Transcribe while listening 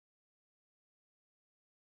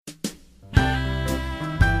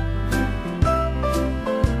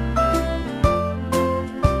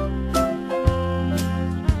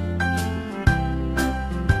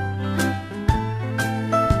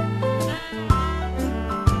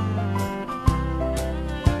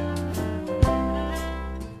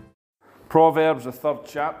Proverbs, the 3rd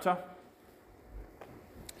chapter.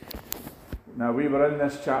 Now, we were in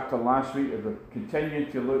this chapter last week as we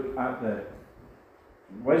continued to look at the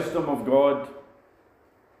wisdom of God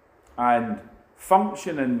and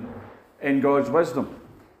functioning in God's wisdom.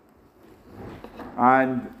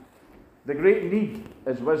 And the great need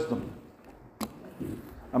is wisdom.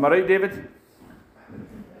 Am I right, David?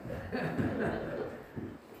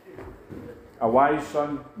 A wise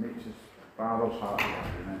son makes his father's heart happy.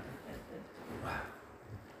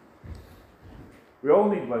 We all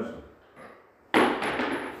need wisdom.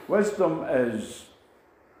 Wisdom is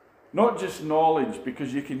not just knowledge,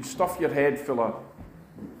 because you can stuff your head full of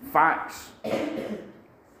facts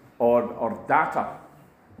or data.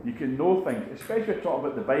 You can know things, especially if you talk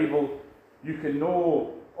about the Bible. You can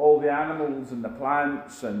know all the animals and the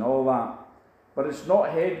plants and all that. But it's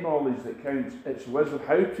not head knowledge that counts, it's wisdom,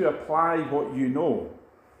 how to apply what you know.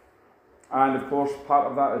 And of course, part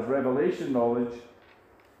of that is revelation knowledge,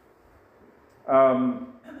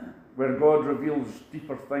 where God reveals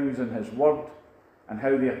deeper things in His Word and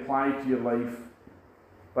how they apply to your life.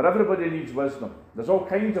 But everybody needs wisdom. There's all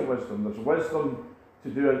kinds of wisdom. There's wisdom to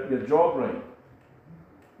do your job right.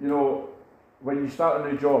 You know, when you start a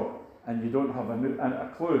new job and you don't have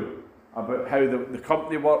a clue about how the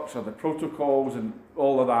company works or the protocols and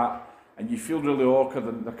all of that, and you feel really awkward,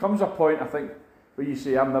 and there comes a point, I think, where you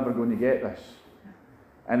say, I'm never going to get this.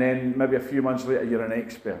 And then maybe a few months later, you're an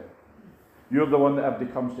expert. You're the one that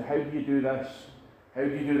everybody comes to. How do you do this? How do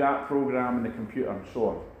you do that program in the computer, and so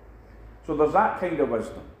on. So there's that kind of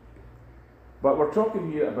wisdom. But we're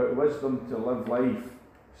talking here about wisdom to live life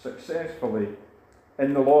successfully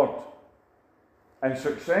in the Lord and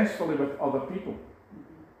successfully with other people.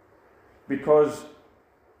 Because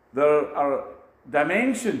there are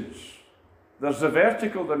dimensions. There's a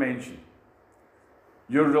vertical dimension,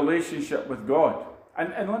 your relationship with God.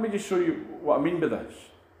 And let me just show you what I mean by this.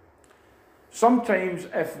 Sometimes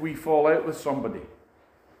if we fall out with somebody,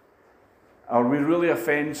 or we really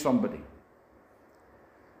offend somebody,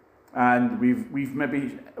 and we've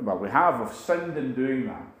sinned in doing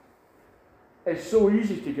that, it's so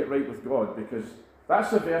easy to get right with God, because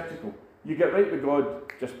that's the vertical. You get right with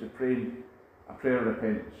God just by praying a prayer of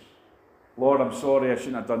repentance. Lord, I'm sorry, I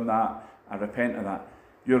shouldn't have done that. I repent of that.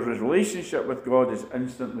 Your relationship with God is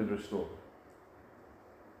instantly restored.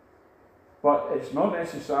 But it's not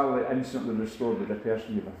necessarily instantly restored with the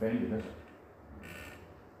person you've offended, is it?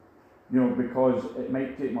 You know, because it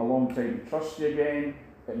might take them a long time to trust you again.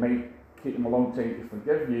 It might take them a long time to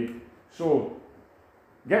forgive you. So,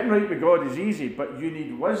 getting right with God is easy, but you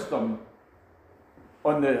need wisdom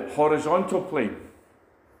on the horizontal plane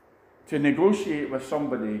to negotiate with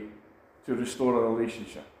somebody to restore a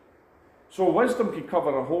relationship. So wisdom can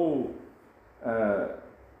cover a whole,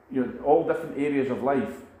 all different areas of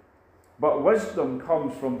life. But wisdom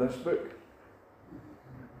comes from this book.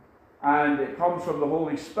 And it comes from the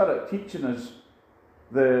Holy Spirit teaching us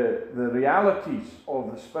the realities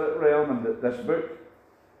of the spirit realm and this book.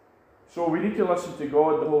 So we need to listen to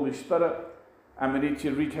God, the Holy Spirit, and we need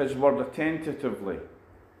to read His Word attentively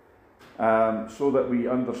so that we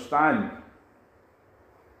understand.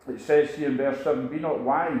 It says here in verse 7, be not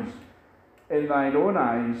wise in thine own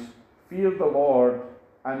eyes, fear the Lord,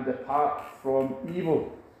 and depart from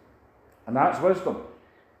evil. And that's wisdom.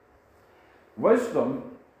 Wisdom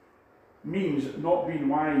means not being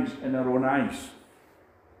wise in our own eyes.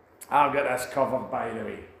 I'll get this covered, by the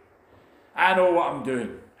way. I know what I'm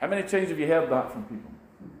doing. How many times have you heard that from people?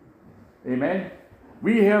 Amen?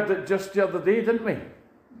 We heard it just the other day, didn't we,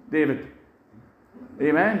 David?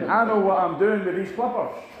 Amen? I know what I'm doing with these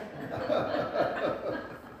clippers.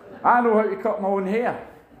 I know how to cut my own hair.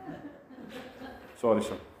 Sorry,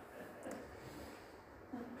 sir.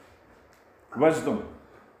 Wisdom.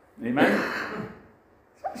 Amen?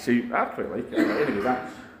 See, I quite like it. Anyway,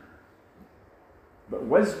 that's... But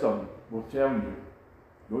wisdom will tell you,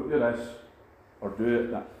 don't do this, or do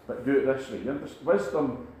it that, but do it this way.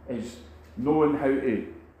 Wisdom is knowing how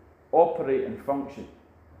to operate and function.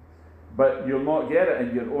 But you'll not get it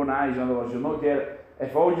in your own eyes. In other words, you'll not get it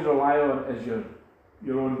if all you rely on is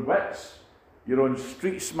your own wits, your own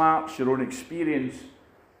street smarts, your own experience.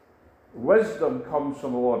 Wisdom comes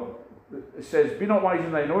from the Lord. It says, be not wise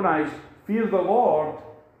in thine own eyes, fear the Lord,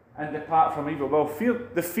 and depart from evil. Well,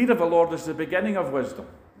 the fear of the Lord is the beginning of wisdom.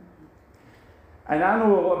 And I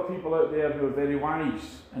know a lot of people out there who are very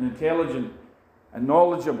wise and intelligent and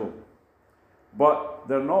knowledgeable, but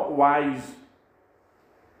they're not wise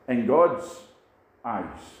in God's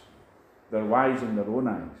eyes. They're wise in their own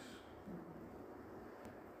eyes.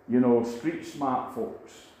 You know, street smart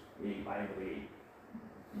folks, by the way.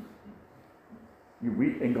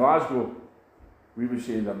 In Glasgow, we would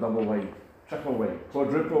say they're double wide, triple wide,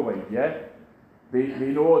 quadruple wide, yeah? They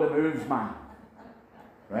know the moves, man.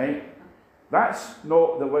 Right? That's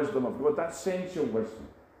not the wisdom of God, that's sensual wisdom.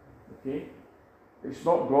 Okay? It's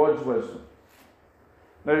not God's wisdom.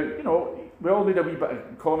 Now, you know, we all need a wee bit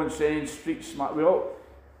of common sense, street smart.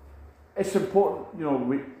 It's important, you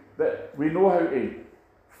know, that we know how to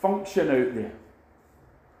function out there.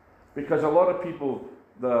 Because a lot of people,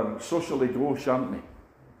 they're socially gauche, aren't they?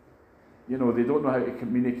 You know, they don't know how to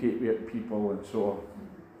communicate with people and so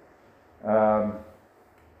on.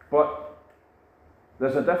 But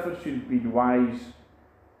there's a difference between being wise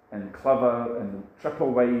and clever and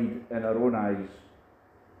triple wide in our own eyes.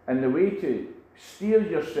 And the way to steer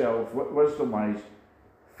yourself wisdom-wise,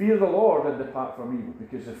 fear the Lord and depart from evil,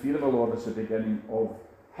 because the fear of the Lord is the beginning of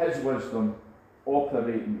His wisdom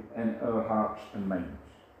operating in our hearts and minds.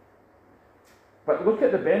 But look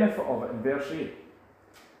at the benefit of it in verse 8.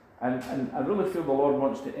 And I really feel the Lord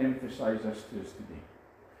wants to emphasise this to us today.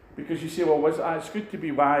 Because you say, well, it's good to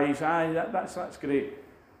be wise, that's great.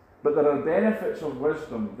 But there are benefits of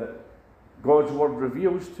wisdom that God's Word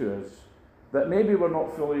reveals to us that maybe we're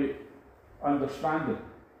not fully understanding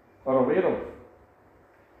or aware of.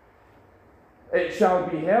 It shall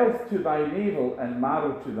be health to thy navel and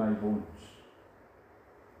marrow to thy bones.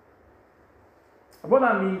 And what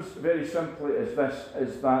that means very simply is this,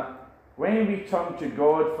 is that when we turn to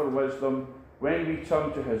God for wisdom, when we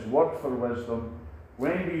turn to His Word for wisdom,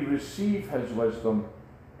 when we receive His wisdom,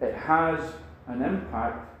 it has an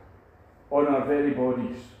impact on our very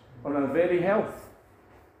bodies, on our very health.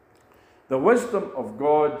 The wisdom of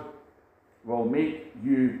God will make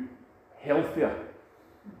you healthier.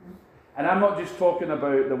 And I'm not just talking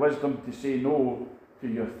about the wisdom to say no to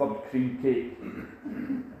your third cream cake.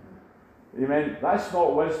 Amen. That's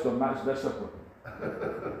not wisdom, that's discipline.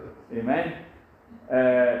 Amen.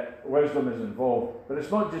 Wisdom is involved. But it's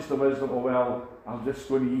not just the wisdom, oh well, I'm just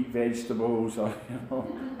going to eat vegetables, or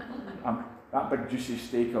that big juicy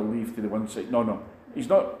steak I'll leave to the one side. No. It's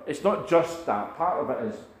not just that. Part of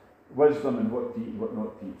it is wisdom and what to eat, what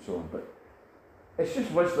not to eat, so on. But it's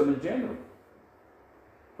just wisdom in general.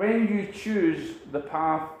 When you choose the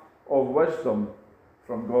path of wisdom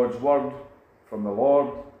from God's Word, from the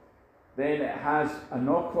Lord, then it has a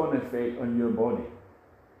knock-on effect on your body.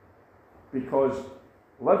 Because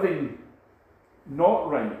living not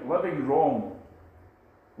right, living wrong,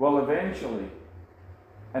 will eventually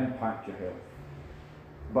impact your health.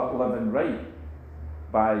 But living right,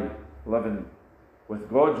 by living with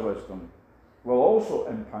God's wisdom, will also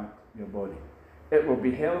impact your body. It will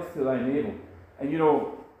be health to thy navel. And you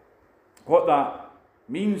know, what that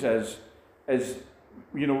means is,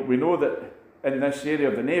 you know, we know that in this area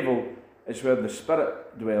of the navel is where the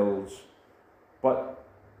Spirit dwells. But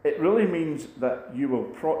it really means that you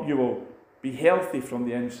will be healthy from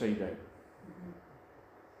the inside out.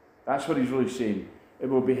 That's what he's really saying. It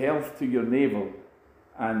will be health to your navel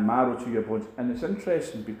and marrow to your bones. And it's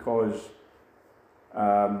interesting because,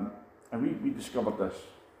 and we discovered this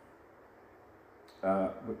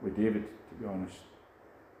with David, to be honest,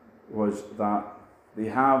 was that they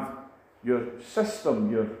have your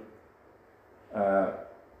system, your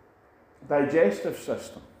digestive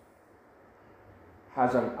system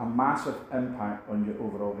has a massive impact on your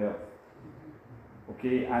overall health,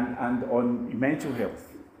 okay, and on your mental health.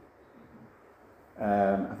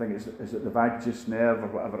 I think is it the vagus nerve or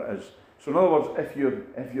whatever it is. So in other words, if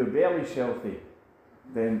your belly's healthy,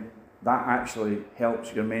 then that actually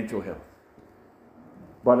helps your mental health.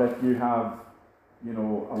 But if you have, you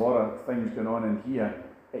know, a lot of things going on in here,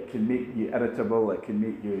 it can make you irritable, it can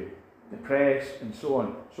make you depressed, and so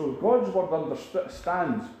on. So God's Word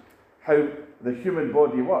understands how the human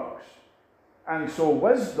body works. And so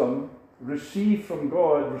wisdom received from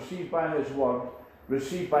God, received by His Word,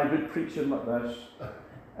 received by good preaching like this,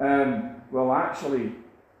 will actually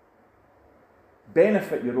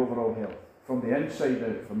benefit your overall health from the inside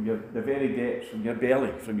out, from the very depths, from your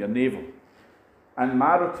belly, from your navel. And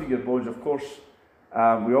marrow to your bones, of course,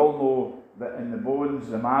 we all know that in the bones,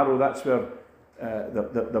 the marrow, that's where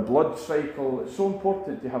the blood cycle, it's so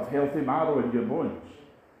important to have healthy marrow in your bones.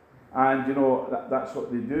 And you know, that's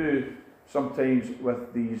what they do sometimes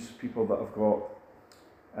with these people that have got,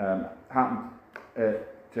 happened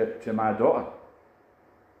to my daughter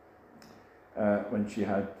when she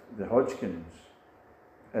had the Hodgkin's,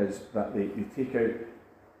 is that they take out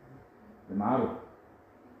the marrow,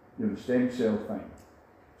 you know, the stem cell thing.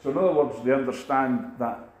 So in other words, they understand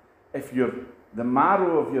that if the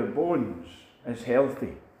marrow of your bones is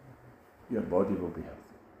healthy, your body will be healthy.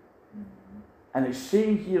 And it's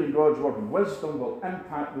saying here in God's Word, wisdom will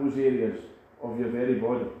impact those areas of your very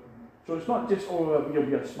body. So it's not just, oh, you'll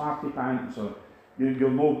be a smarty pants, or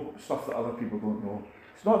you'll know stuff that other people don't know.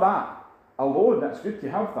 It's not that. Although that's good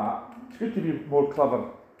to have that, it's good to be more clever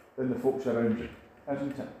than the folks around you,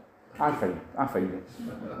 isn't it? I find it.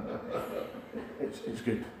 It's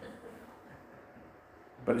good.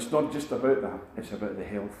 But it's not just about that, it's about the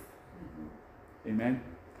health. Amen?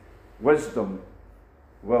 Wisdom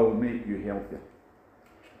will make you healthier.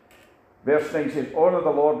 Verse 9 says, honour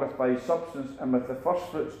the Lord with thy substance and with the first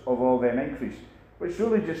fruits of all thine increase. Which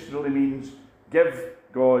really means give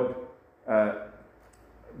God,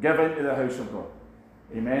 give into the house of God.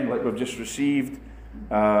 Amen? Like we've just received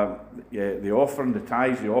the offering, the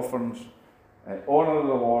tithes, the offerings. Honour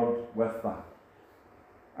the Lord with that.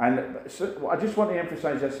 And so, I just want to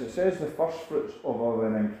emphasise this. It says the first fruits of all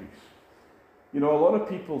thine increase. You know, a lot of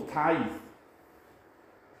people tithe.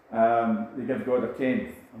 They give God a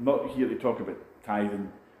tenth. I'm not here to talk about tithing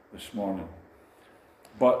this morning.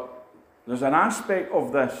 But there's an aspect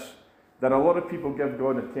of this that a lot of people give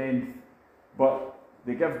God a tenth, but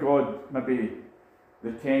they give God maybe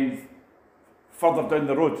the tenth further down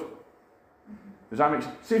the road. Does that make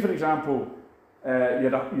sense? Say, for example, you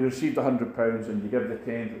received £100 and you give the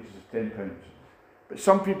tenth, which is £10. But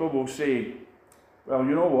some people will say, well,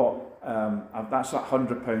 you know what, that's that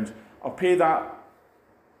 £100. I'll pay that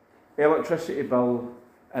electricity bill,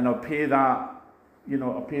 and I'll pay that,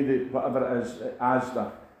 I'll pay the whatever it is,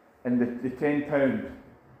 ASDA, and the £10,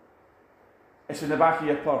 it's in the back of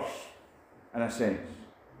your purse, in a sense,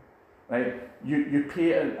 right? You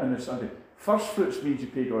pay it on the Sunday. First fruits means you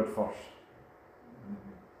pay God first.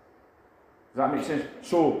 Does that make sense?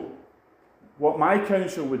 So, what my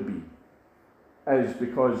counsel would be is,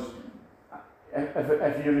 because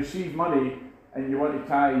if you receive money and you want to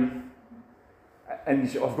tithe, and you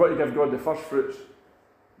say, I've got to give God the first fruits,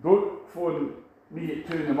 don't phone me at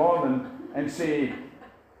 2 in the morning and say,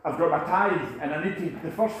 I've got my tithe and I need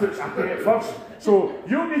the first fruits, I pay it first. So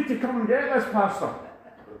you need to come and get this, Pastor.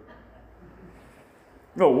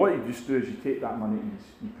 No, what you just do is you take that money and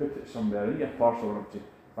you put it somewhere in your purse, or say,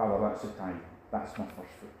 Father, that's the tithe, that's my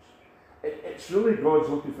first fruits. It's really God's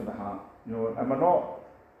looking for the heart, and I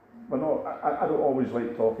don't always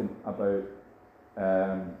like talking about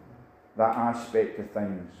that aspect of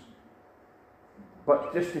things.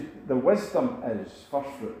 But just the wisdom is first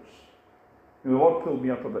fruits. The Lord pulled me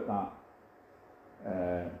up about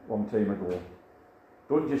that long time ago.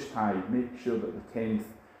 Don't just tithe, make sure that the tenth,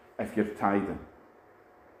 if you're tithing,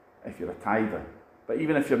 if you're a tither, but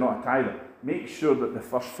even if you're not a tither, make sure that the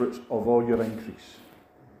first fruits of all your increase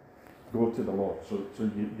go to the Lord. So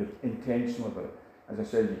you're intentional about it. As I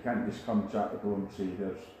said, you can't just come chat the door and say,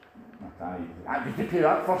 there's my tithe. I need to pay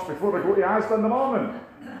that first before I go to Asda in the morning.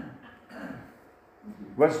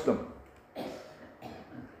 Wisdom.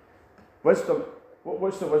 What's the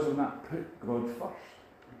wisdom that? Put God first.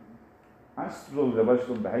 That's really the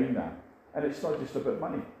wisdom behind that. And it's not just about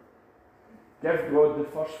money. Give God the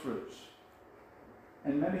first fruits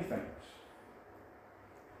in many things.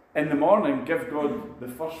 In the morning, give God the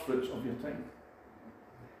first fruits of your time.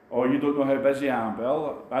 Oh, you don't know how busy I am.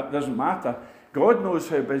 Well, that doesn't matter. God knows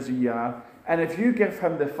how busy you are. And if you give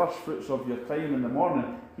him the first fruits of your time in the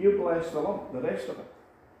morning, he'll bless the rest of it.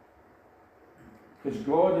 Because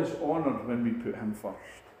God is honoured when we put him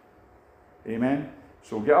first. Amen?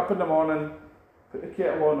 So get up in the morning, put the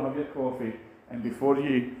kettle on, have your coffee, and before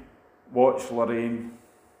you watch Lorraine,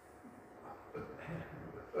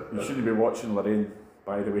 you shouldn't be watching Lorraine,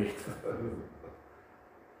 by the way.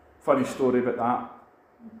 Funny story about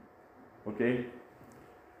that. Okay?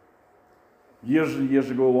 Years and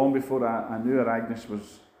years ago, long before I knew her, Agnes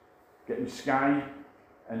was getting Sky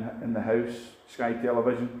in the house, Sky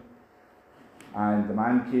Television. And the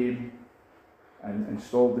man came and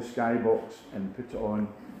installed the Sky box and put it on,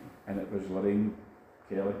 and it was Lorraine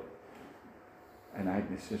Kelly. And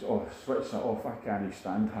Agnes says, oh, switch that off, I can't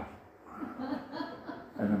stand her.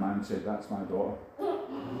 And the man said, that's my daughter.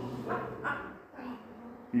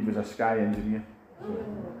 He was a Sky engineer.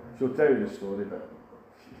 So I'll tell you the story, but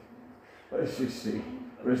let's just say,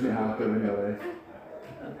 wasn't happy when he left.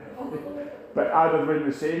 But I'd have been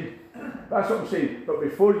the same. That's what I'm saying. But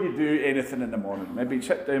before you do anything in the morning, maybe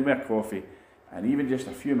sit down with a coffee, and even just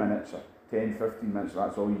a few minutes, or 10, 15 minutes,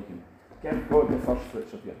 that's all you can. Give God the first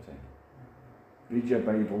fruits of your time. Read your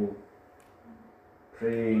Bible,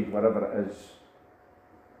 pray, whatever it is.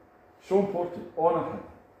 So important. Honour him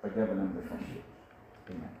by giving him the first fruits.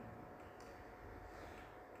 Amen.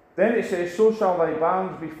 Then it says, so shall thy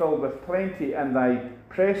barns be filled with plenty, and thy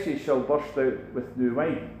presses shall burst out with new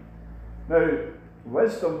wine. Now,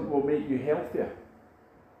 wisdom will make you healthier,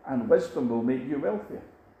 and wisdom will make you wealthier.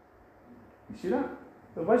 You see that?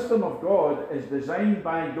 The wisdom of God is designed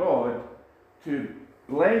by God to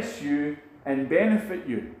bless you and benefit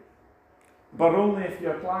you, but only if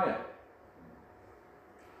you apply it.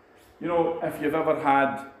 You know, if you've ever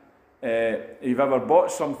had, you've ever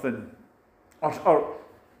bought something, or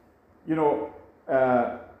you know,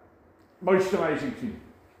 moisturising cream.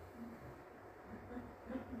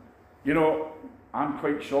 You know, I'm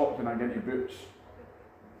quite shocked when I get into Boots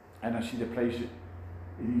and I see the price of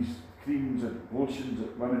these creams and lotions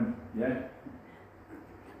that women, yeah.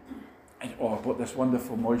 And, oh, I bought this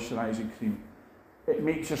wonderful moisturising cream. It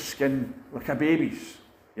makes your skin like a baby's,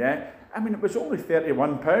 yeah. I mean, it was only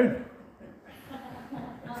 £31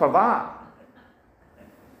 for that.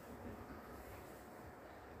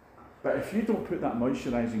 But if you don't put that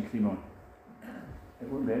moisturising cream on, it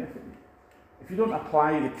won't benefit you. If you don't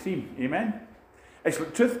apply the cream, amen? It's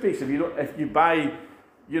like toothpaste. If you buy,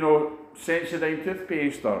 you know, Sensodyne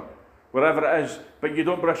toothpaste or whatever it is, but you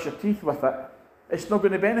don't brush your teeth with it, it's not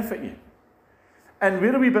going to benefit you. And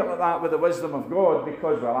we're a wee bit like that with the wisdom of God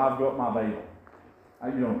because, well, I've got my Bible.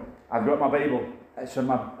 I've got my Bible. It's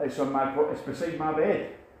beside my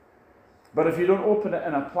bed. But if you don't open it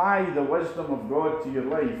and apply the wisdom of God to your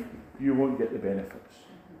life, you won't get the benefits.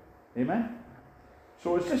 Amen?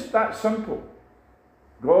 So it's just that simple.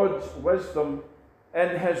 God's wisdom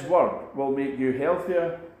in His Word will make you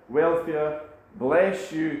healthier, wealthier,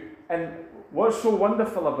 bless you. And what's so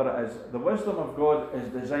wonderful about it is the wisdom of God is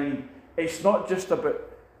designed, it's not just about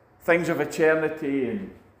things of eternity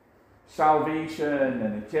and salvation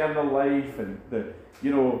and eternal life and the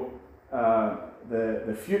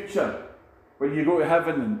future when you go to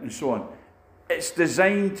heaven and so on. It's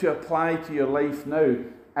designed to apply to your life now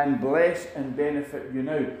and bless and benefit you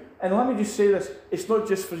now. And let me just say this, it's not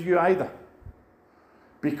just for you either.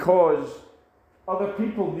 Because other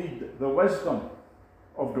people need the wisdom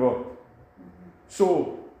of God.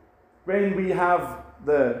 So when we have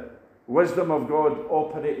the wisdom of God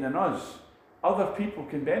operating in us, other people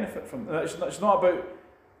can benefit from it. It's not about,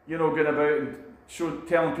 going about and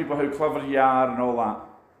telling people how clever you are and all that.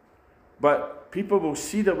 But people will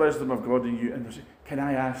see the wisdom of God in you and they'll say, can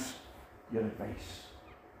I ask your advice?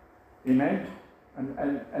 Amen?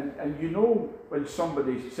 And you know when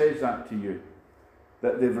somebody says that to you,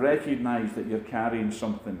 that they've recognised that you're carrying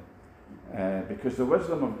something, because the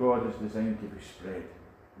wisdom of God is designed to be spread.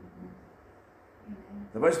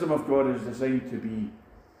 The wisdom of God is designed to be,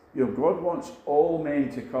 God wants all men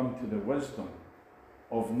to come to the wisdom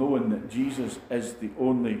of knowing that Jesus is the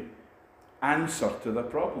only answer to their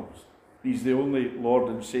problems. He's the only Lord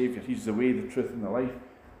and Saviour. He's the way, the truth, and the life.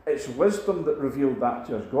 It's wisdom that revealed that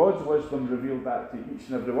to us. God's wisdom revealed that to each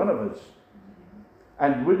and every one of us.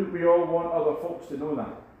 And wouldn't we all want other folks to know that?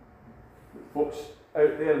 Folks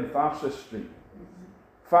out there in Tharsis Street.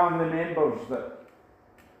 Family members that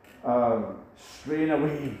are straying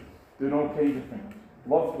away, doing all kinds of things.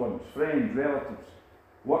 Loved ones, friends, relatives,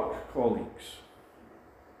 work colleagues.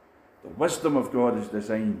 The wisdom of God is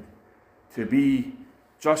designed to be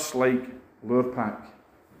just like Lurpak,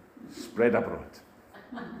 spread abroad.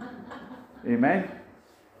 Amen?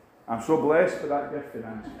 I'm so blessed with that gift,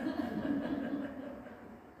 Nancy.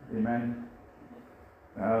 Amen.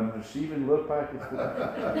 Receiving Lurpak is good.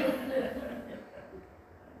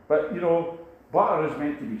 But, butter is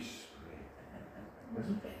meant to be spread,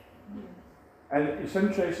 isn't it? And it's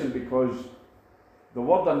interesting because the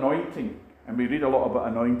word anointing, and we read a lot about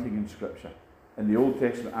anointing in Scripture, in the Old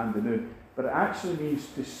Testament and the New, but it actually means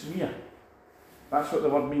to smear. That's what the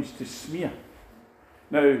word means, to smear.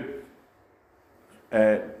 Now,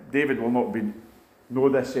 David will not know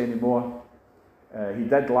this anymore. He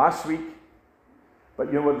did last week, but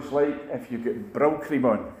you know what it's like if you get brow cream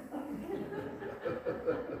on.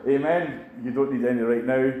 Amen? You don't need any right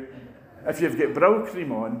now. If you've got brow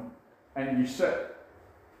cream on and you sit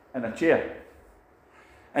in a chair,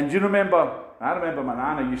 and do you remember, I remember my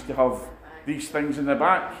nana used to have these things in the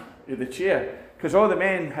back of the chair, because all the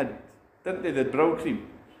men had, didn't they, the brow cream.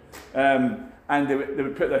 And they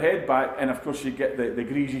would put their head back, and of course you get the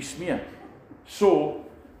greasy smear. So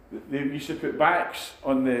they used to put backs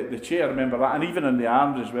on the chair, remember that, and even on the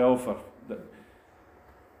arms as well.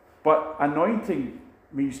 But anointing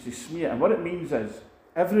means to smear, and what it means is,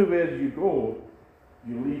 everywhere you go,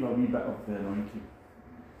 you leave a wee bit of the anointing.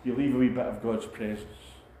 You leave a wee bit of God's presence.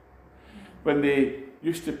 When they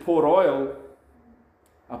used to pour oil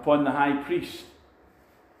upon the high priest,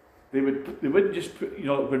 they wouldn't just put,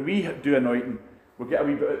 when we do anointing, we'll get a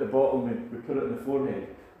wee bit out the bottle and we put it in the forehead.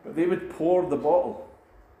 But they would pour the bottle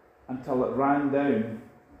until it ran down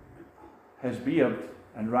his beard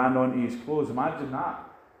and ran onto his clothes. Imagine that.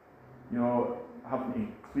 Having to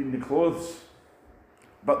clean the clothes.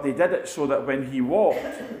 But they did it so that when he walked,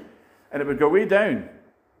 and it would go way down,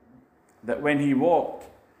 that when he walked,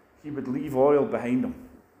 he would leave oil behind him.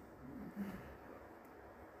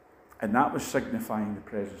 And that was signifying the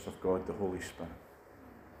presence of God, the Holy Spirit.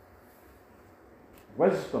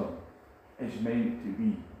 Wisdom is meant to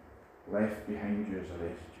be left behind you as a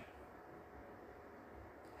residue.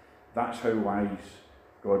 That's how wise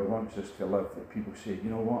God wants us to live. That people say, you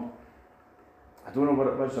know what? I don't know what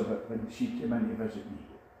it was about when she came in to visit me,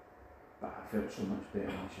 but I felt so much better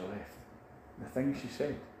when she left. The things she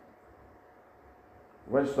said.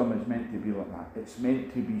 Wisdom is meant to be like that. It's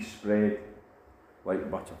meant to be spread like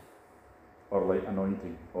butter or like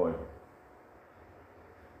anointing oil.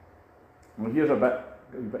 Well, here's a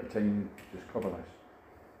bit of time to just cover this.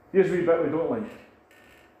 Here's a wee bit we don't like.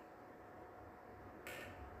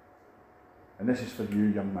 And this is for you,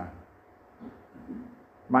 young man.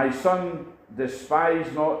 My son,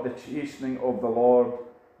 despise not the chastening of the Lord,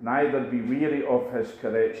 neither be weary of his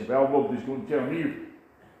correction. Well, nobody's going to tell me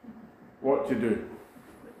what to do.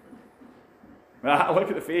 Look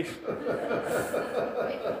at the face.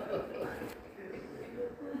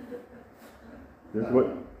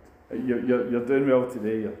 You're doing well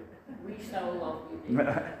today. We still love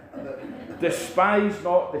you. Despise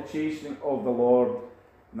not the chastening of the Lord,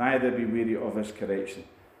 neither be weary of his correction.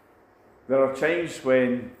 There are times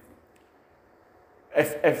when,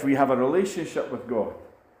 if we have a relationship with God,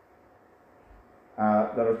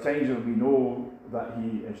 there are times when we know that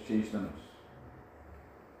he is chastening us.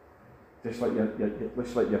 Just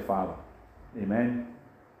like your father. Amen.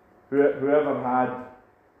 Whoever had,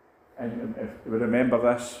 and if we remember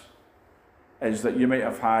this, is that you might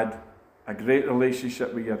have had a great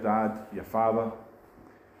relationship with your dad, your father,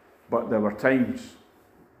 but there were times,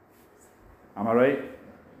 am I right,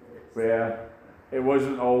 where it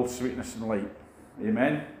wasn't all sweetness and light.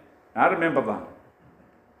 Amen. I remember that.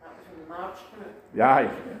 That was when March came out. Yeah.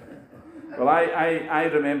 Aye. Well, I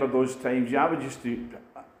remember those times. Yeah, I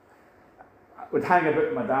would hang about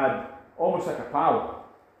with my dad almost like a pal.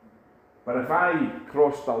 But if I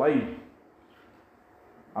crossed the line,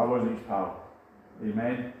 I wasn't his pal.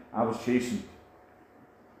 Amen. I was chastened.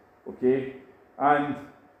 Okay? And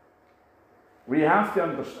we have to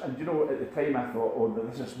understand, you know, at the time I thought, oh,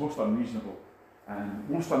 this is most unreasonable and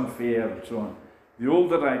most unfair and so on. The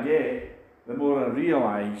older I get, the more I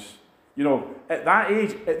realise, you know, at that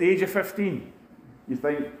age, at the age of 15, you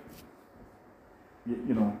think,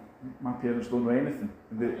 you know, my parents don't know anything.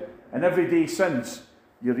 And every day since,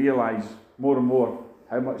 you realise more and more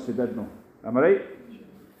how much they did know. Am I right?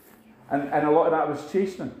 And a lot of that was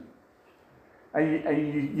chastening.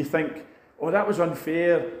 And you think, oh, that was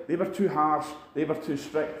unfair. They were too harsh. They were too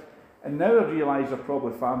strict. And now I realise they're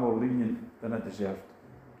probably far more lenient than I deserved.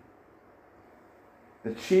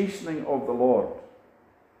 The chastening of the Lord.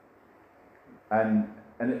 And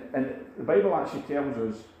the Bible actually tells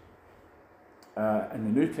us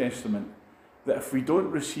in the New Testament that if we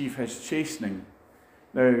don't receive his chastening,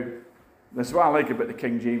 now, this is what I like about the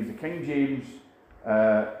King James. The King James,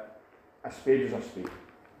 a spade is a spade.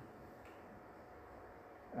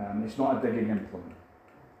 It's not a digging implement.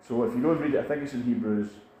 So if you don't read it, I think it's in Hebrews,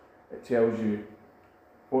 it tells you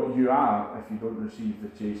what you are if you don't receive the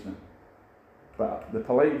chastening. But the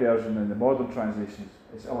polite version and the modern translations,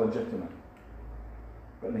 it's illegitimate.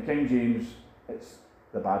 But in the King James, it's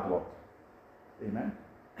the bad lot. Amen.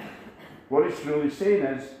 What it's really saying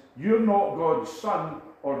is, you're not God's son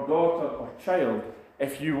or daughter or child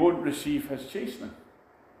if you won't receive his chastening.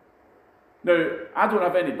 Now, I don't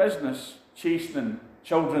have any business chastening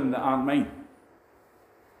children that aren't mine.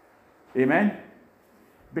 Amen?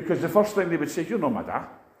 Because the first thing they would say, you're not my dad.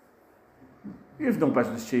 You've no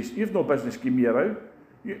business chasing. You've no business giving me around.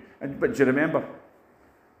 But do you remember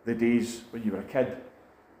the days when you were a kid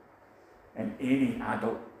and any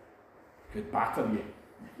adult could batter you?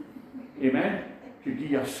 Amen? Could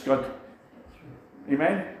give you a scud.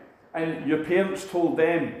 Amen? And your parents told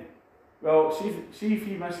them, well, see if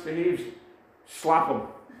he misbehaves, slap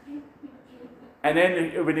him. And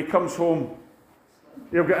then when he comes home,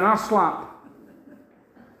 he'll get an arse slap.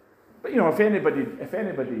 But you know, if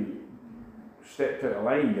anybody stepped out of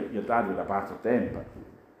line, your dad would have battered them.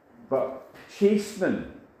 But chastening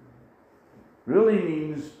really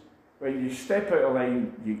means when you step out of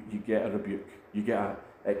line, you get a rebuke.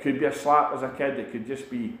 It could be a slap as a kid, it could just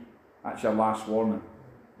be, that's your last warning.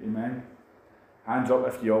 Amen? Hands up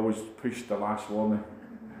if you always push the last warning.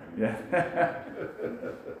 Yeah.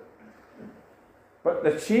 But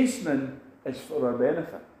the chastening is for our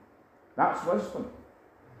benefit. That's wisdom.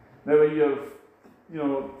 Now when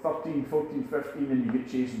you're 13, 14, 15 and you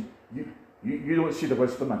get chastened, you don't see the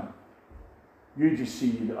wisdom in it. You just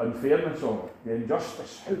see the unfairness of it, the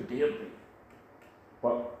injustice. How dare they?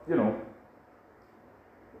 But, you know,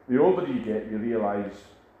 the older you get, you realise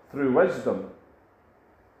through wisdom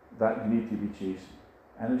that you need to be chastened.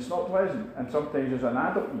 And it's not pleasant. And sometimes as an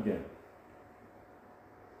adult you get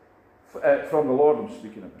it. From the Lord I'm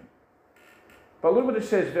speaking about. But look what it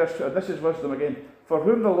says, verse 2, and this is wisdom again. For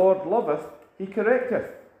whom the Lord loveth, he correcteth,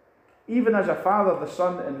 even as a father the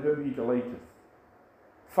son in whom he delighteth.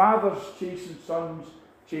 Fathers chasten sons,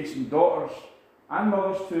 chasten daughters, and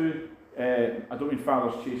mothers too. I don't mean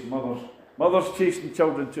fathers chasten mothers. Mothers chasten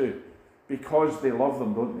children too, because they love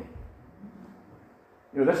them, don't they?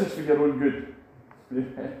 You know, this is for your own good.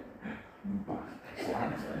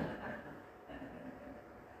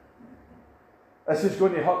 This is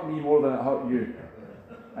going to hurt me more than it hurt you.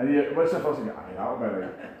 And what's the first thing? Aye, that'll be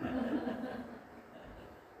right.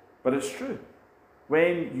 But it's true.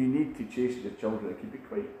 When you need to chasten your children, it can be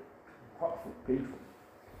quite hurtful, painful.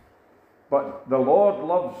 But the Lord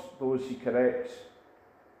loves those he corrects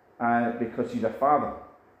because he's a father.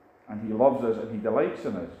 And he loves us and he delights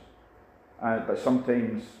in us. But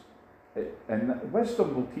sometimes, and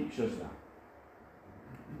wisdom will teach us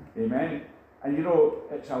that. Amen? And you know,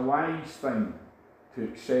 it's a wise thing to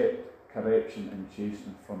accept correction and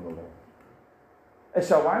chastening from the Lord.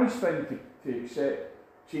 It's a wise thing to accept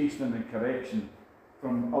chastening and correction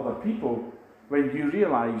from other people when you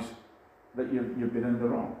realise that you've been in the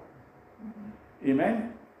wrong.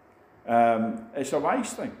 Amen? It's a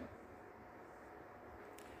wise thing.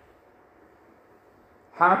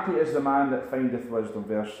 Happy is the man that findeth wisdom,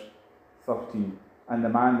 verse 13, and the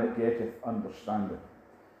man that getteth understanding.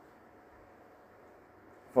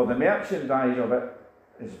 For the merchandise of it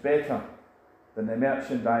is better than the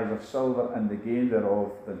merchandise of silver, and the gain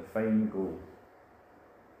thereof than fine gold.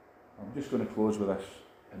 I'm just going to close with this,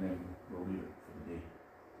 and then we'll leave it for the day.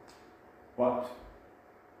 But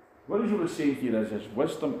what he's really saying here is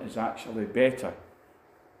wisdom is actually better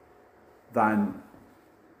than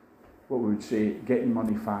what we would say, getting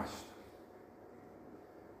money fast.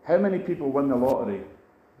 How many people win the lottery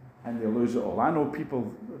and they lose it all? I know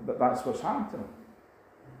people that's what's happened to them.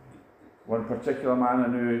 One particular man I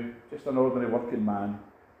knew, just an ordinary working man,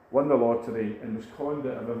 won the lottery and was conned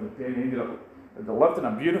out of every penny. They lived in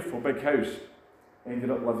a beautiful big house,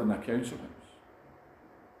 ended up living in a council house.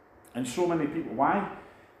 And so many people, why?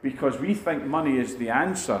 Because we think money is the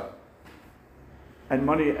answer. And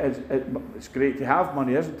money it's great to have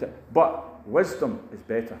money, isn't it? But wisdom is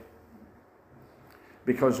better.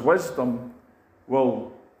 Because wisdom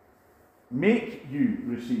will make you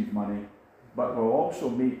receive money, but will also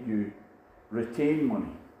make you retain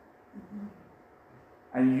money.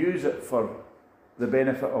 And use it for the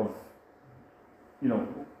benefit of, you know,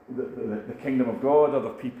 the kingdom of God,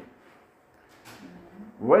 other people.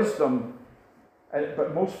 Wisdom,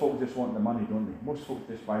 but most folk just want the money, don't they? Most folk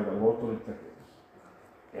just buy the lottery tickets.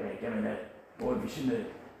 Give me that. Oh,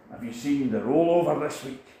 have you seen the rollover this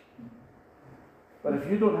week? But if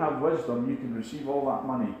you don't have wisdom, you can receive all that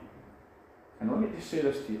money. And let me just say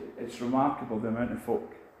this to you. It's remarkable the amount of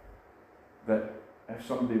folk that if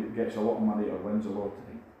somebody gets a lot of money or wins a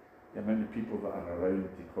lottery, the amount of people that are around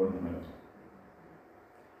to con them out.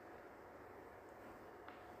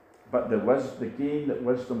 But the gain that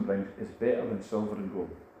wisdom brings is better than silver and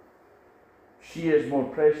gold. She is more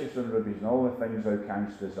precious than rubies, and all the things thou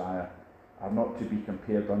canst desire are not to be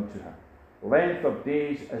compared unto her. Length of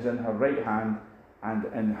days is in her right hand, and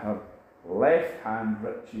in her left hand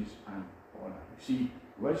riches and honour. See,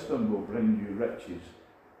 wisdom will bring you riches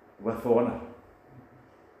with honour.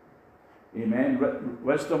 Amen.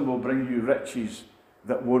 Wisdom will bring you riches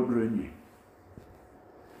that won't ruin you.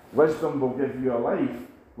 Wisdom will give you a life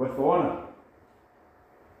with honour.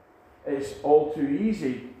 It's all too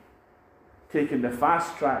easy taking the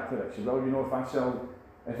fast track to riches. Well, you know,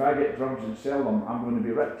 if I get drugs and sell them, I'm going to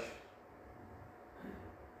be rich.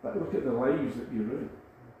 But look at the lives that you ruin.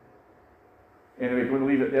 Anyway, we're going to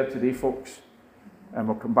leave it there today, folks. And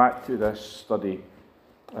we'll come back to this study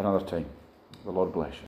another time. The Lord bless you.